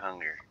for my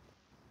hunger.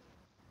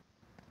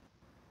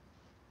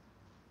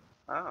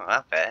 Oh,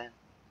 not bad.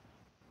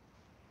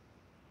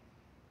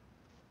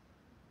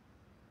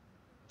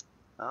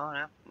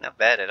 Oh, not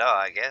bad at all,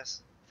 I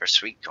guess. For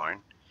sweet corn.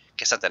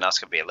 Guess something else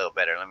could be a little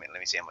better. Let me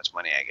see how much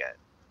money I got.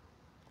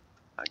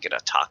 I'll get a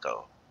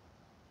taco.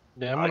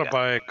 Yeah, I'm gonna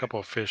buy a couple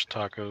of fish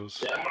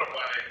tacos.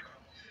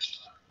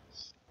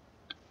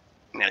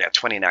 I got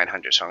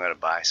 2,900, so I'm gonna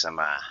buy some.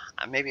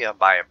 Maybe I'll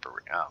buy a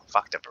burrito. Oh,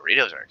 fuck, the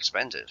burritos are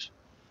expensive.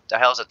 The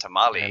hell's a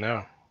tamale? I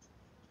know.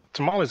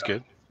 Tamale's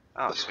good.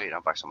 Oh, sweet.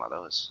 I'll buy some of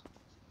those.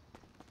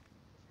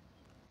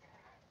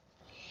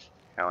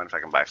 I wonder if I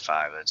can buy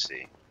 5. Let's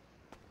see.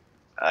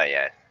 Oh,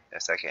 yeah.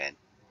 Yes, I can.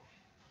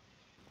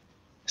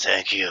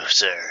 Thank you,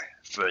 sir,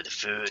 for the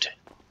food.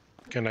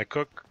 Can I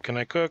cook? Can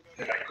I cook?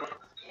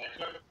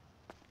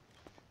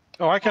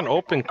 Oh, I can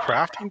open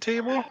crafting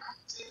table?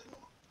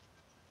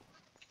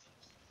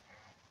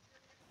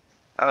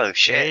 Oh,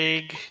 shit.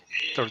 Egg,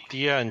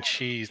 tortilla, and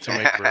cheese to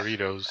make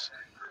burritos.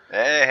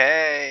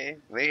 Hey,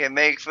 we can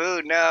make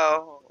food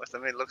now.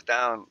 Let me look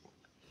down.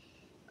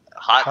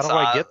 Hot How do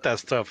sauce. I get that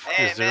stuff?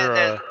 Hey, Is there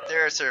man, a...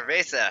 there's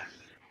cerveza.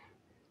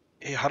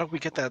 Hey, how do we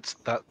get that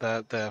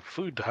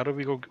food? How do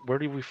we go? Where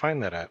do we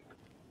find that at?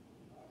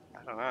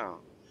 I don't know.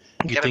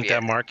 You Gotta think be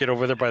that a- market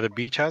over there by the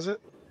beach has it?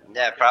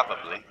 Yeah,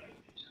 probably.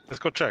 Let's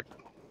go check.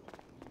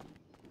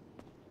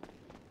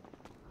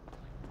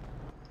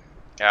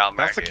 Yeah, I'll If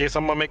mark that's the it. case,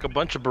 I'm gonna make a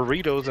bunch of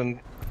burritos and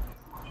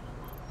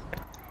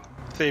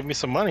save me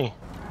some money.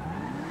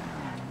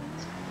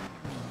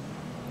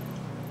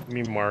 Let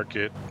me mark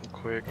it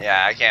quick.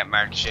 Yeah, I can't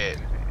mark shit.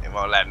 It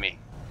won't let me.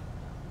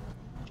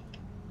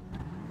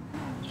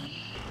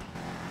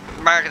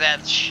 Mark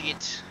that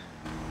shit.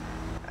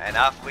 And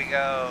off we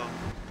go.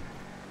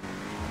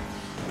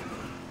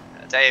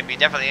 I'll tell you, it'd be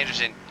definitely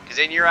interesting. Because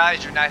in your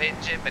eyes, you're not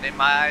hitting shit, but in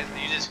my eyes,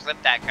 you just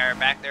flipped that car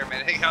back there a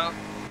minute ago.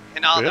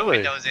 And all the Really?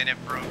 windows in it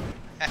broke.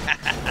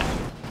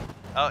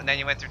 Oh, and then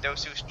you went through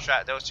those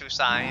two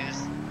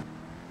signs.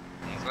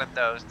 You flipped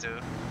those two.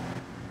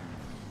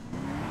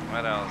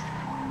 What else?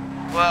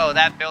 Whoa,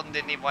 that building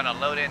didn't even want to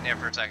load in there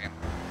for a second.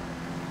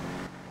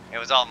 It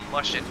was all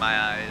mush in my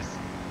eyes.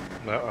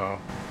 Uh-oh.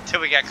 Till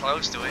we got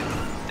close to it.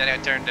 Then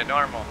it turned to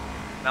normal.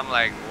 And I'm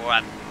like,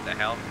 what the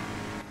hell?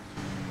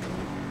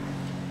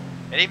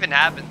 It even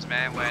happens,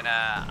 man, when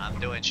I'm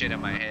doing shit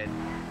in my head.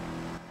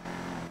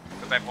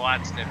 Because I've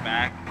watched it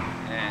back,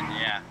 and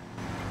yeah.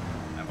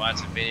 I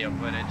watched the video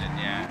footage, and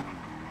yeah.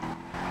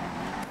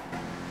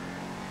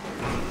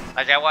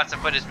 Like, I watched the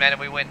footage, man, and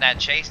we went in that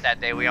chase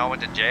that day. We all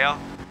went to jail.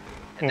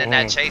 And then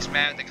that chase,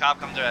 man, the cop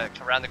comes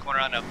around the corner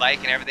on a bike,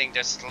 and everything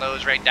just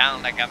slows right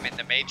down like I'm in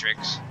the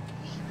Matrix.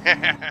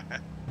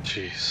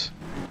 Jeez.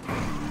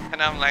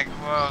 And I'm like,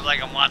 whoa,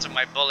 like I'm watching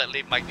my bullet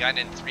leave my gun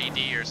in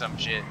 3D or some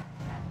shit.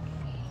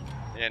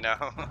 You know?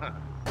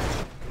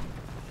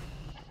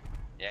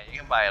 Yeah, you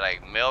can buy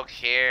like milk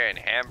here and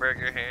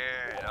hamburger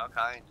here and all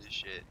kinds of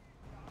shit.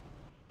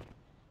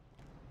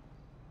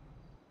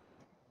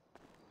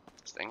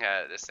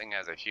 This thing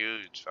has a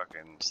huge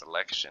fucking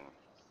selection.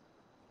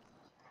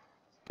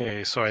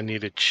 Okay, so I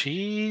needed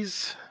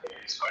cheese,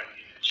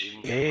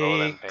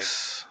 Rolling pig.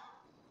 eggs,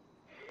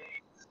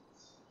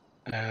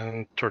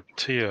 and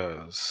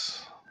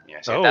tortillas.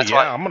 Yeah, see, Oh that's yeah,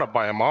 why. I'm gonna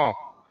buy them all.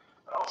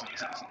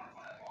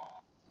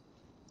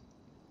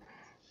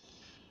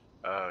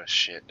 Oh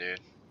shit, dude.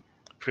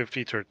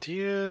 50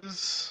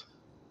 tortillas.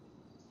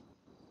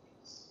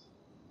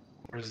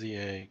 Where's the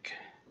egg?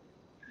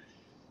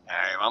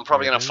 Alright, well, I'm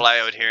probably There gonna it fly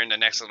is. out here in the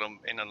next a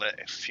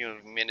few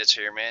minutes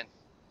here, man.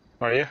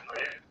 Are you?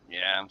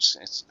 Yeah,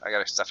 I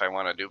got stuff I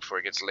want to do before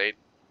it gets late.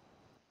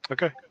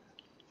 Okay.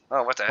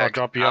 Oh, what the I'll heck?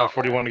 drop you off.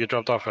 Where do you want to get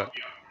dropped off at?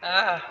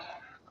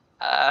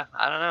 I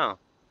don't know.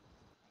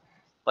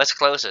 What's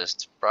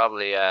closest?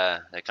 Probably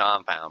the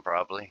compound,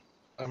 probably.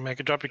 I mean, I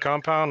could drop you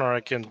compound, or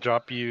I can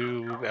drop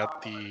you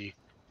at the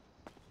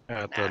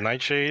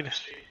Nightshade.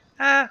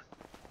 Nah,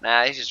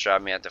 you just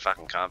drop me at the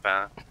fucking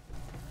compound.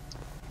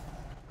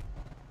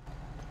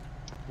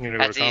 You need to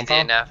go That's to easy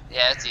compound? enough.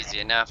 Yeah, it's easy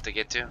enough to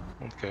get to.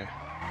 Okay.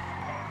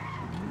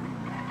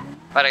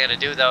 What I gotta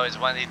do though is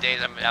one of these days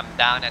I'm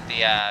down at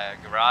the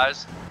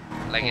garage,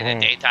 like in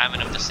the daytime,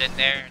 and I'm just sitting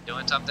there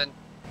doing something.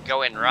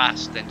 Go in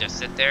Rust and just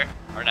sit there,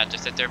 or not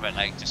just sit there, but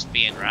like just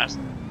be in Rust,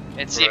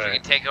 and see if we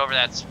can take over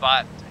that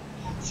spot.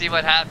 See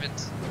what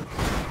happens.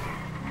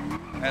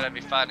 That'd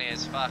be funny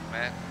as fuck,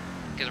 man.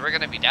 Because we're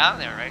gonna be down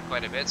there, right,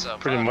 quite a bit. So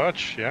Pretty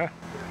much, yeah.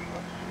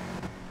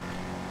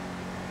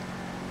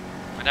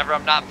 whenever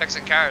I'm not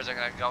fixing cars, I'm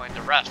gonna go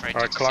into Rust, right?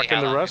 Alright, Just to see clock how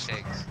into long Rust. it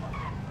takes.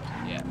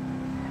 Yeah.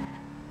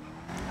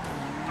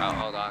 Oh,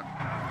 hold on.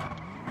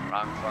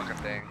 Wrong fucking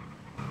thing.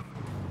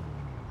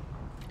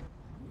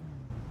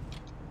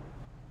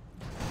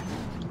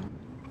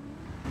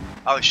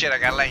 Oh shit! I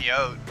gotta let you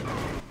out.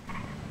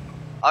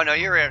 Oh no,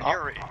 you're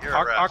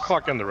I'll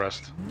clock in the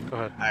rest. Go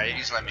ahead. Alright, you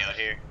just let me out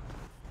here.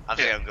 I'm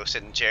just gonna go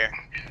sit in the chair.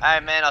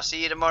 Alright, man. I'll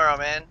see you tomorrow,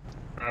 man.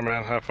 Alright,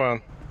 man. Have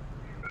fun.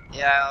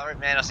 Yeah, alright,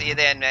 man. I'll see you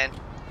then, man.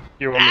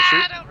 You want me to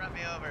shoot? Don't run me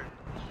over.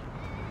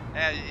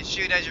 Yeah, you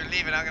shoot as you're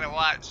leaving. I'm gonna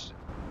watch.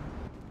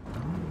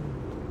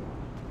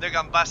 Look,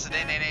 I'm busted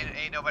in.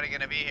 Ain't nobody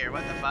gonna be here.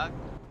 What the fuck?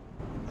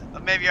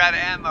 But maybe you're out of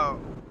ammo.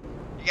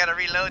 You gotta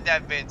reload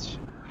that bitch.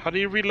 How do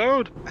you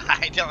reload?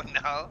 I don't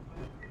know.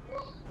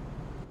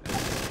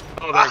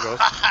 Oh, there it goes.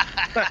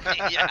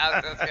 Yeah,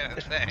 I was just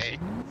gonna say.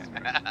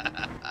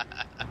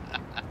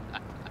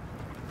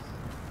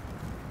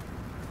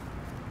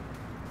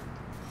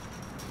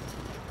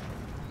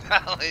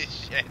 Holy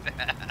shit.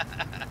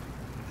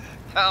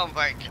 Oh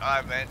my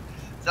god, man.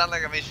 Sounds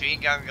like a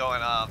machine gun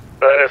going off.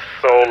 That is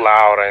so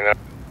loud, I know.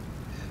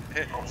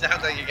 It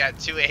sounds like you got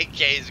two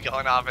AKs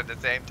going off at the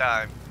same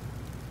time.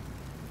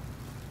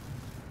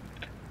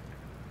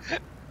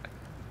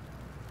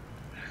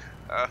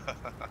 Oh.